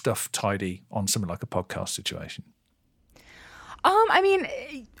keep stuff tidy on something like a podcast situation?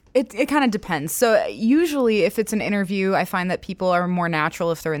 It kind of depends. So usually if it's an interview, I find that people are more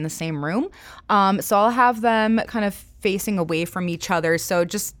natural if they're in the same room. So I'll have them kind of facing away from each other. So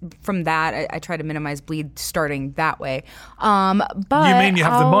just from that, I try to minimize bleed starting that way. But you mean you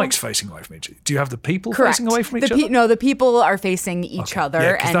have the mics facing away from each other? Do you have the people facing away from each other? No, the people are facing each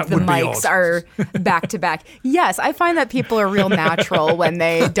other and the mics are back to back. Yes, I find that people are real natural when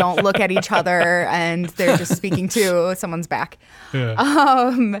they don't look at each other and they're just speaking to someone's back. Yeah.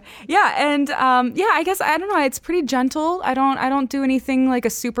 I guess I don't know. It's pretty gentle. I don't do anything like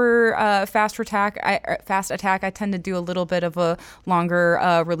a super fast attack. I tend to do a little bit of a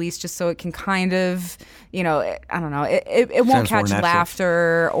longer release just so it can kind of, I don't know. It won't catch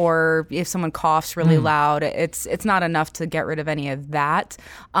laughter, or if someone coughs really loud, it's not enough to get rid of any of that.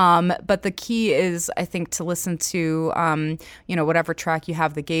 But the key is, I think, to listen to, whatever track you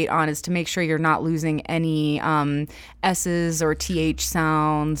have the gate on, is to make sure you're not losing any S's or TH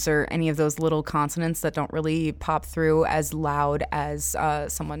sounds or any of those little consonants that don't really pop through as loud as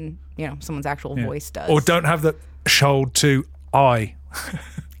someone's actual voice does. Or don't have the shoulder to I.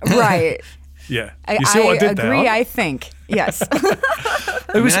 Right. Yeah. You see what I did there? I think. Yes.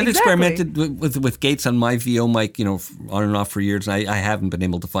 I've experimented with gates on my VO mic, on and off for years. And I haven't been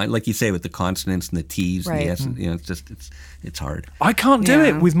able to find, like you say, with the consonants and the T's and the S's. It's hard. I can't do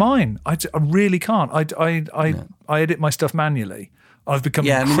it with mine. I really can't. I edit my stuff manually. I've become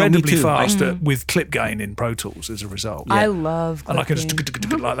incredibly fast with clip gain in Pro Tools as a result. I love and I can just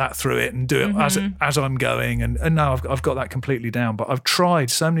like that through it and do it as I'm going. And now I've got that completely down. But I've tried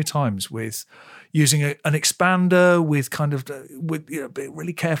so many times with using an expander with kind of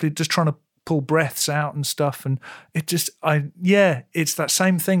really carefully, just trying to pull breaths out and stuff. And it's that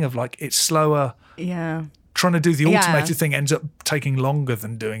same thing of like it's slower. Yeah. Trying to do the automated thing ends up taking longer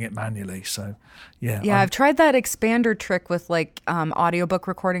than doing it manually. So, I've tried that expander trick with like audiobook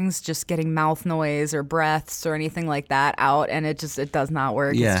recordings, just getting mouth noise or breaths or anything like that out, and it does not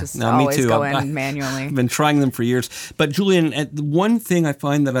work. Yeah, it's just always me too. going manually. I've been trying them for years. But Julian, the one thing I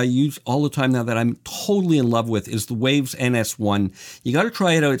find that I use all the time now that I'm totally in love with is the Waves NS1. You got to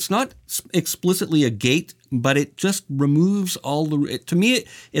try it out. It's not explicitly a gate, but it just removes all to me,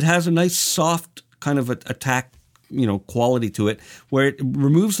 it has a nice soft kind of attack, quality to it, where it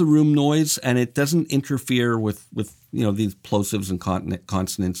removes the room noise and it doesn't interfere with these plosives and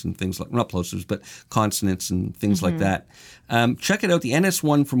consonants and things like, not plosives, but consonants and things like that. Check it out. The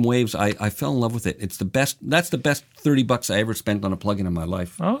NS1 from Waves, I fell in love with it. It's the best. That's the best $30 I ever spent on a plugin in my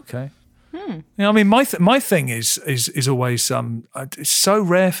life. Oh, okay. My thing is always it's so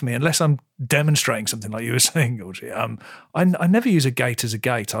rare for me unless I'm demonstrating something like you were saying, Georgie. I never use a gate as a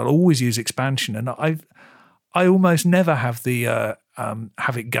gate. I'll always use expansion, and I almost never have the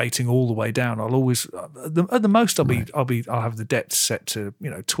have it gating all the way down. I'll always at the most I'll have the depth set to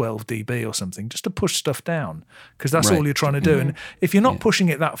 12 dB or something just to push stuff down, because that's all you're trying to do. And if you're not pushing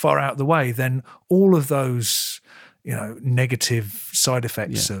it that far out of the way, then all of those negative side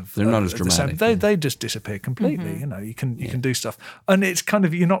effects of they're not as dramatic. They just disappear completely. You can do stuff, and it's kind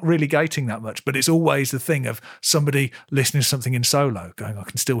of, you're not really gating that much, but it's always the thing of somebody listening to something in solo going, I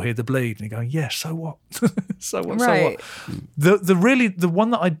can still hear the bleed, and you're going, yeah, so what? So what? Right. So what? The one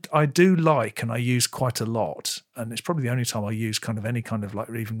that I do like and I use quite a lot, and it's probably the only time I use kind of any kind of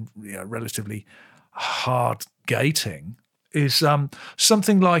like even relatively hard gating, is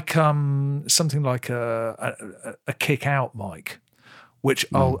something like a kick out mic, which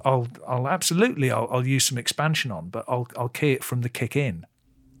I'll absolutely use some expansion on, but I'll key it from the kick in.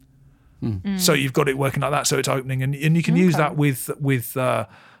 So you've got it working like that, so it's opening, and you can use that with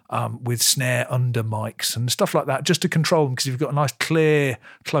snare under mics and stuff like that, just to control them, because you've got a nice clear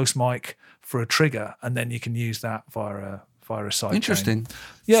close mic for a trigger, and then you can use that via a side Interesting. chain.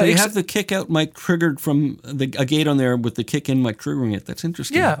 Yeah, so you have the kick out mic triggered from a gate on there with the kick in mic triggering it. That's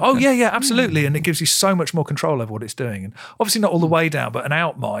interesting. Yeah. Oh, yeah, absolutely. And it gives you so much more control over what it's doing. And obviously not all the way down, but an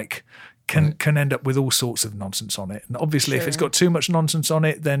out mic can end up with all sorts of nonsense on it. And obviously if it's got too much nonsense on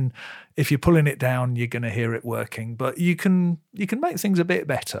it, then if you're pulling it down, you're going to hear it working. But you can make things a bit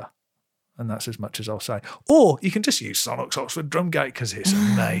better. And that's as much as I'll say. Or you can just use Sonox Oxford Drum Gate, because it's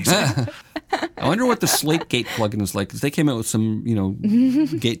amazing. I wonder what the Slate Gate plugin is like, because they came out with some,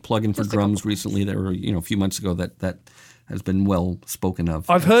 gate plugin for drums recently. There were, a few months ago that has been well spoken of.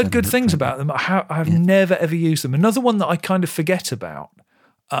 I've heard good things about them. I've never ever used them. Another one that I kind of forget about,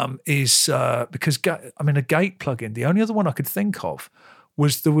 is because a gate plugin. The only other one I could think of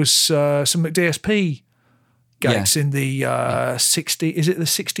was some DSP gates in the 60. Is it the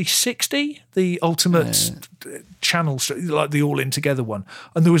 6060? The ultimate channel, like the all in together one.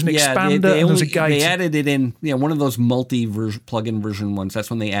 And there was an expander and there was a gate. They added it in. Yeah, one of those plug-in version ones.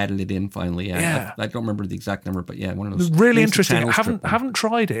 That's when they added it in finally. Yeah. I don't remember the exact number, but yeah, one of those. Really interesting. I haven't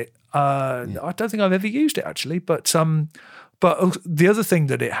tried it. I don't think I've ever used it actually, but the other thing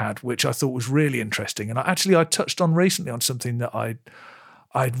that it had, which I thought was really interesting, and I touched on recently on something that I'd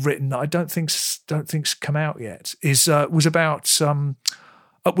written that I don't think's come out yet, was about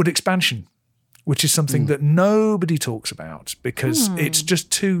upward expansion, which is something that nobody talks about because it's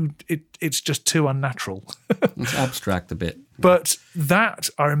just too unnatural. It's abstract a bit. But that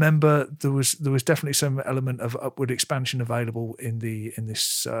I remember there was definitely some element of upward expansion available in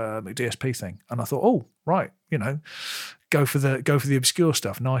this McDSP thing, and I thought, oh right, go for the obscure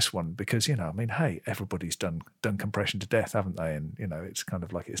stuff, nice one, because hey, everybody's done compression to death, haven't they? And it's kind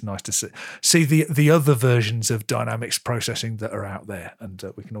of like it's nice to see the other versions of dynamics processing that are out there, and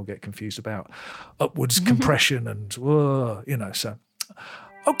we can all get confused about upwards compression and so.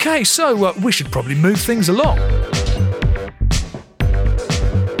 Okay, so we should probably move things along.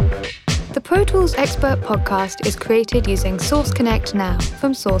 The Pro Tools Expert Podcast is created using Source Connect Now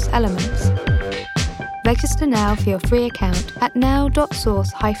from Source Elements. Register now for your free account at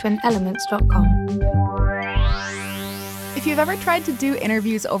now.source-elements.com. If you've ever tried to do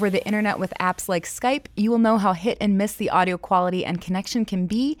interviews over the internet with apps like Skype, you will know how hit and miss the audio quality and connection can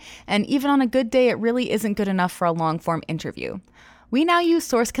be, and even on a good day, it really isn't good enough for a long-form interview. We now use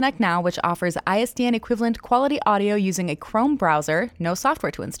Source Connect Now, which offers ISDN equivalent quality audio using a Chrome browser, no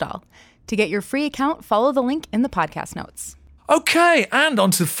software to install. To get your free account, follow the link in the podcast notes. Okay, and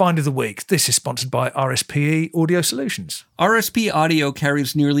on to the Find of the Week. This is sponsored by RSPE Audio Solutions. RSP Audio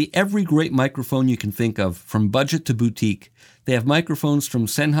carries nearly every great microphone you can think of, from budget to boutique. They have microphones from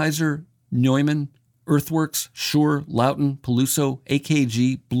Sennheiser, Neumann, Earthworks, Shure, Lauten, Peluso,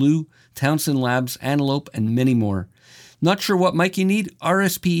 AKG, Blue, Townsend Labs, Antelope, and many more. Not sure what mic you need?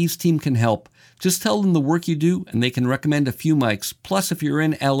 RSPE's team can help. Just tell them the work you do, and they can recommend a few mics. Plus, if you're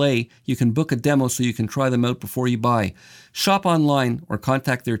in LA, you can book a demo so you can try them out before you buy. Shop online or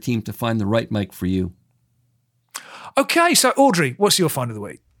contact their team to find the right mic for you. Okay, so Audrey, what's your Find of the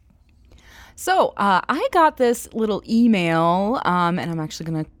Week? So I got this little email, and I'm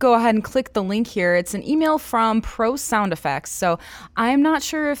actually going to go ahead and click the link here. It's an email from Pro Sound Effects. So I'm not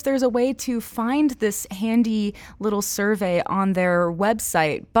sure if there's a way to find this handy little survey on their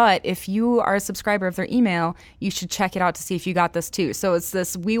website, but if you are a subscriber of their email, you should check it out to see if you got this too. So it's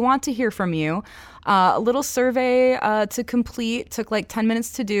this, we want to hear from you. A little survey to complete, took like 10 minutes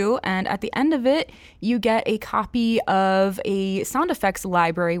to do, and at the end of it, you get a copy of a sound effects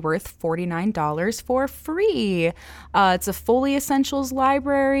library worth $49 for free. It's a Foley Essentials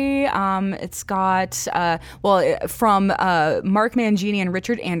library. It's got, from Mark Mangini and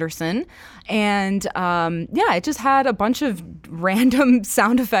Richard Anderson. And it just had a bunch of random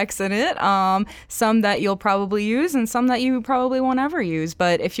sound effects in it, some that you'll probably use and some that you probably won't ever use.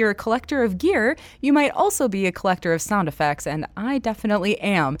 But if you're a collector of gear, you might also be a collector of sound effects, and I definitely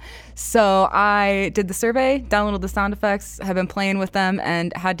am. So I did the survey, downloaded the sound effects, have been playing with them,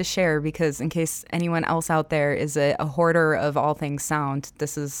 and had to share because in case anyone else out there is a hoarder of all things sound,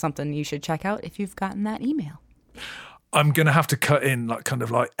 this is something you should check out if you've gotten that email. I'm going to have to cut in like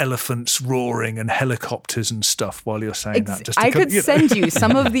elephants roaring and helicopters and stuff while you're saying that. Just to I could send you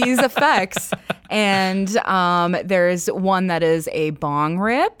some of these effects. And there's one that is a bong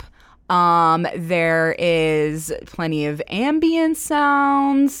rip. There is plenty of ambient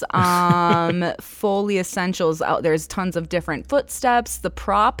sounds, Foley Essentials. There's tons of different footsteps. The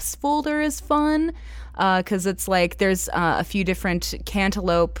props folder is fun. Because it's like there's a few different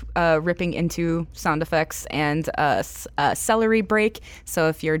cantaloupe ripping into sound effects and a celery break. So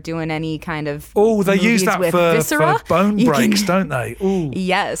if you're doing any kind of they use that for bone breaks, don't they? Ooh.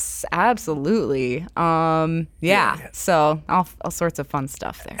 Yes, absolutely. So all sorts of fun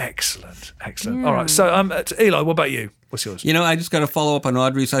stuff there. Excellent. Yeah. All right. So Eli, what about you? What's yours? I just got to follow up on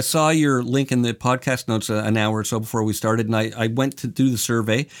Audrey's. I saw your link in the podcast notes an hour or so before we started, and I went to do the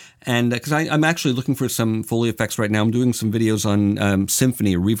survey. And because I'm actually looking for some Foley effects right now. I'm doing some videos on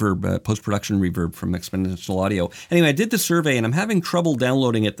Symphony, reverb, post-production reverb from Exponential Audio. Anyway, I did the survey, and I'm having trouble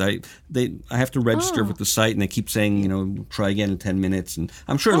downloading it. I have to register with the site, and they keep saying, try again in 10 minutes. And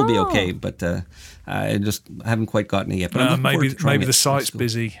I'm sure it'll be okay, but I just haven't quite gotten it yet. But maybe the site's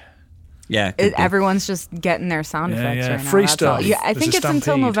busy. Yeah, everyone's just getting their sound effects right now. Free stuff. I think it's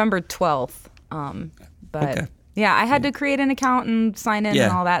until November 12th. But Yeah, I had to create an account and sign in Yeah.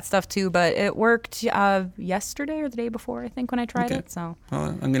 and all that stuff too, but it worked yesterday or the day before, I think, when I tried Okay. it. So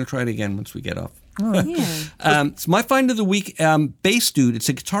I'm going to try it again once we get off. yeah. So my find of the week, Bass Dude. It's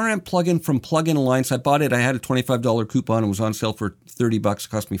a guitar amp plugin from Plug-in Alliance. I bought it. I had a $25 coupon. It was on sale for $30. It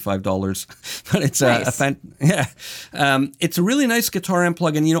cost me $5. But it's it's a really nice guitar amp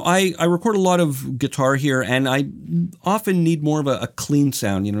plugin. You know, I record a lot of guitar here, and I often need more of a clean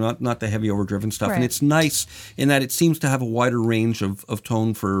sound. You know, not the heavy overdriven stuff. And Right. it's nice in that it seems to have a wider range of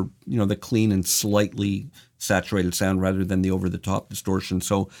tone for, you know, the clean and slightly saturated sound rather than the over the top distortion.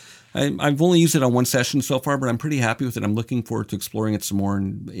 So I've only used it on one session so far, but I'm pretty happy with it. I'm looking forward to exploring it some more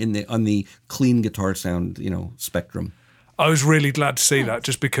on the clean guitar sound, you know, spectrum. I was really glad to see that,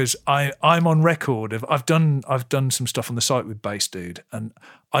 just because I'm on record of I've done some stuff on the site with Bass Dude, and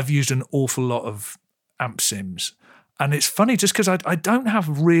I've used an awful lot of amp sims. And it's funny just because I don't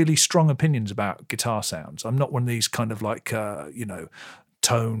have really strong opinions about guitar sounds. I'm not one of these kind of like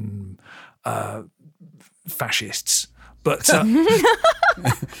tone fascists, but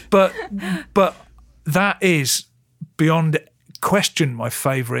but that is beyond question my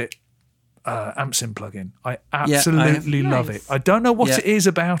favourite amp sim plugin. I absolutely love it. I don't know what it is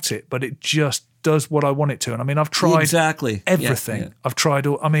about it, but it just does what I want it to. And I mean, I've tried everything. Yeah. I've tried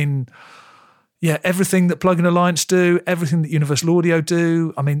all. I mean, everything that Plug-in Alliance do, everything that Universal Audio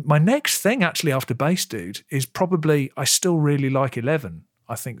do. I mean, my next thing actually after Bass Dude is probably, I still really like 11.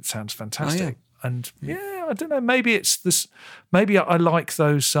 I think it sounds fantastic. And I don't know, maybe it's this, maybe I like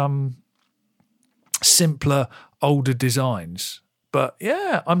those simpler, older designs. But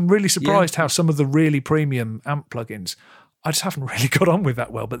I'm really surprised how some of the really premium amp plugins, I just haven't really got on with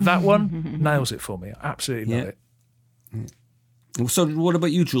that well. But that one nails it for me. I absolutely love it. So what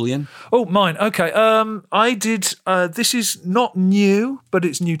about you, Julian? Oh, mine. Okay. I did, this is not new, but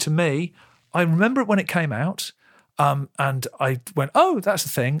it's new to me. I remember it when it came out, and I went, oh, that's the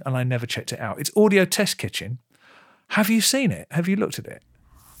thing, and I never checked it out. It's Audio Test Kitchen. Have you seen it? Have you looked at it?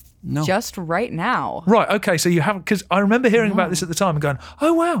 No. Just right now. Right, okay, so you haven't, because I remember hearing about this at the time and going,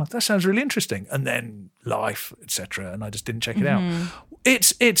 oh, wow, that sounds really interesting. And then life, etc., and I just didn't check it out.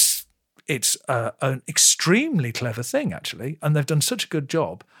 It's an extremely clever thing, actually, and they've done such a good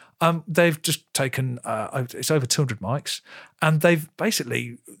job. They've just taken, it's over 200 mics, and they've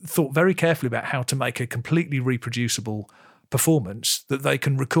basically thought very carefully about how to make a completely reproducible performance that they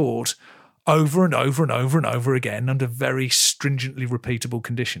can record over and over and over and over again under very stringently repeatable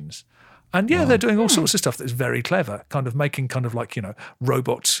conditions. And they're doing all sorts of stuff that's very clever, kind of making kind of like,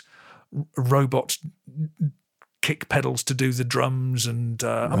 robot kick pedals to do the drums, and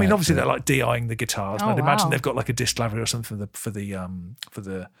I mean, obviously they're like DIing the guitars. I'd imagine they've got like a disc library or something for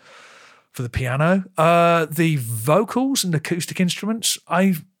the piano. The vocals and acoustic instruments,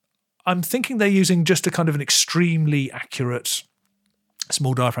 I'm thinking they're using just a kind of an extremely accurate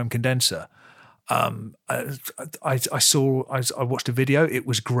small diaphragm condenser. I watched a video. It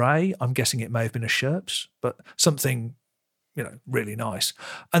was grey. I'm guessing it may have been a Sherps, but something, really nice.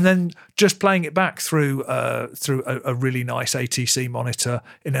 And then just playing it back through a really nice ATC monitor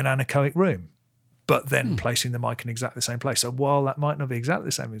in an anechoic room, but then placing the mic in exactly the same place. So while that might not be exactly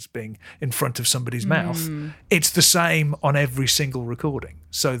the same as being in front of somebody's mouth, it's the same on every single recording.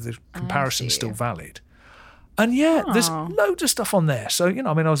 So the comparison's still valid. And there's loads of stuff on there. So,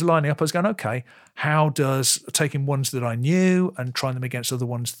 I was lining up, I was going, okay, how does taking ones that I knew and trying them against other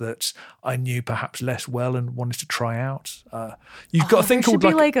ones that I knew perhaps less well and wanted to try out? You've got a thing called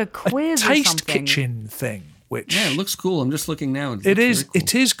like a quiz or taste something. kitchen thing, which it looks cool. I'm just looking now. it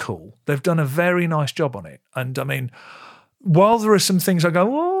is cool. They've done a very nice job on it. And I mean, while there are some things I go,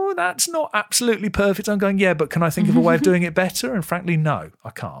 oh, that's not absolutely perfect, I'm going, but can I think of a way of doing it better? And frankly, no,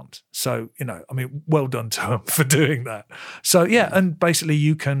 I can't. So, well done to them for doing that. So, and basically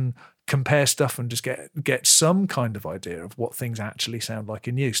you can compare stuff and just get some kind of idea of what things actually sound like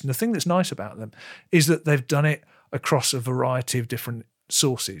in use. And the thing that's nice about them is that they've done it across a variety of different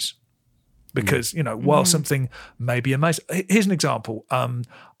sources. Because, while something may be amazing. Here's an example.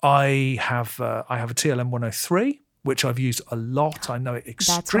 I have a TLM 103, which I've used a lot. I know it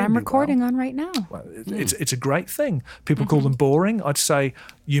extremely That's what I'm recording on right now. Well, it's a great thing. People call them boring. I'd say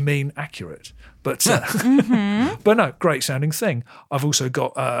you mean accurate. But but no, great sounding thing. I've also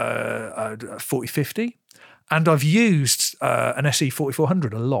got a 4050, and I've used an SE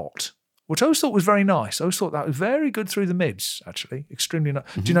 4400 a lot, which I always thought was very nice. I always thought that was very good through the mids, actually. Extremely nice.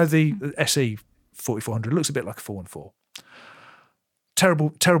 Do you know the SE 4400? It looks a bit like a 414.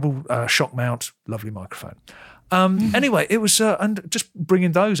 Terrible shock mount, lovely microphone. Anyway, it was, and just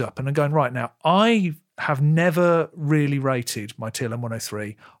bringing those up and then going, right now, I have never really rated my TLM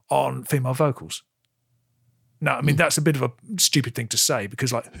 103 on female vocals. Now, I mean, that's a bit of a stupid thing to say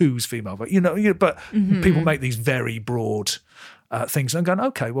because, like, who's female? But but people make these very broad things. And I'm going,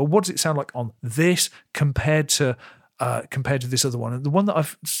 okay, well, what does it sound like on this compared to this other one? And the one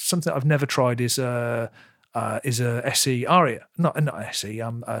that something I've never tried is a SE Aria, not SE,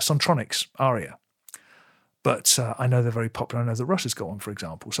 Sontronics Aria. But I know they're very popular. I know that Russia's got one, for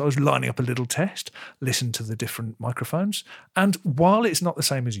example. So I was lining up a little test, listened to the different microphones. And while it's not the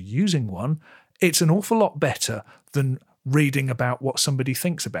same as using one, it's an awful lot better than reading about what somebody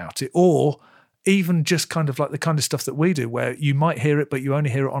thinks about it, or even just kind of like the kind of stuff that we do where you might hear it, but you only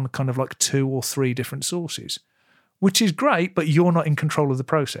hear it on kind of like 2 or 3 different sources, which is great, but you're not in control of the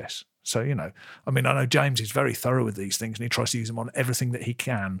process. So, I know James is very thorough with these things and he tries to use them on everything that he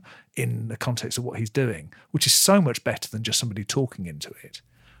can in the context of what he's doing, which is so much better than just somebody talking into it.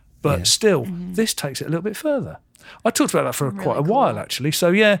 But still, this takes it a little bit further. I talked about that for quite a while, actually. So,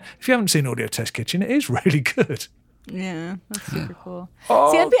 yeah, if you haven't seen Audio Test Kitchen, it is really good. Yeah, that's super cool.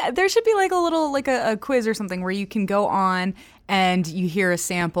 See, there should be like a little, like a quiz or something where you can go on and you hear a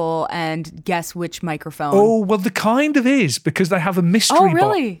sample and guess which microphone. Oh, well, the kind of is because they have a mystery box. Oh,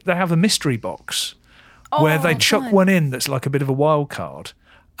 really? They have a mystery box where they chuck one in that's like a bit of a wild card,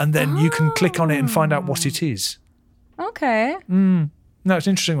 and then you can click on it and find out what it is. Okay. No, it's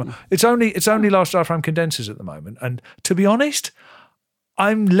an interesting one. It's only large diaphragm condensers at the moment, and to be honest,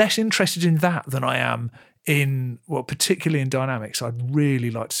 I'm less interested in that than I am in, well, particularly in dynamics. I'd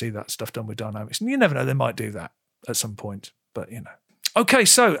really like to see that stuff done with dynamics. And you never know, they might do that at some point, but Okay,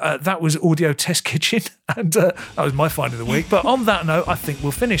 so that was Audio Test Kitchen, and that was my find of the week. But on that note, I think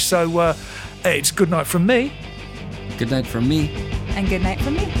we'll finish. So it's good night from me. Good night from me. And good night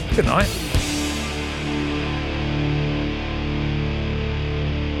from me. Good night.